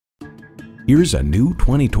Here's a new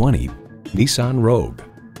 2020 Nissan Rogue.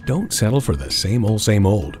 Don't settle for the same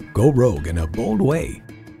old. Go rogue in a bold way.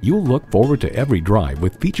 You'll look forward to every drive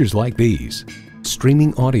with features like these: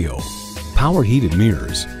 streaming audio, power heated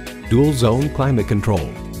mirrors, dual zone climate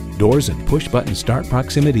control, doors and push button start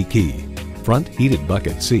proximity key, front heated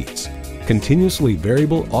bucket seats, continuously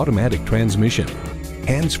variable automatic transmission,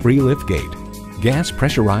 hands-free liftgate, gas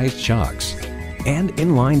pressurized shocks, and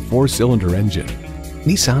inline 4-cylinder engine.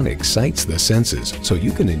 Nissan excites the senses so you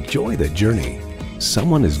can enjoy the journey.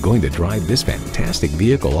 Someone is going to drive this fantastic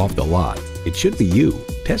vehicle off the lot. It should be you.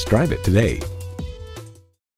 Test drive it today.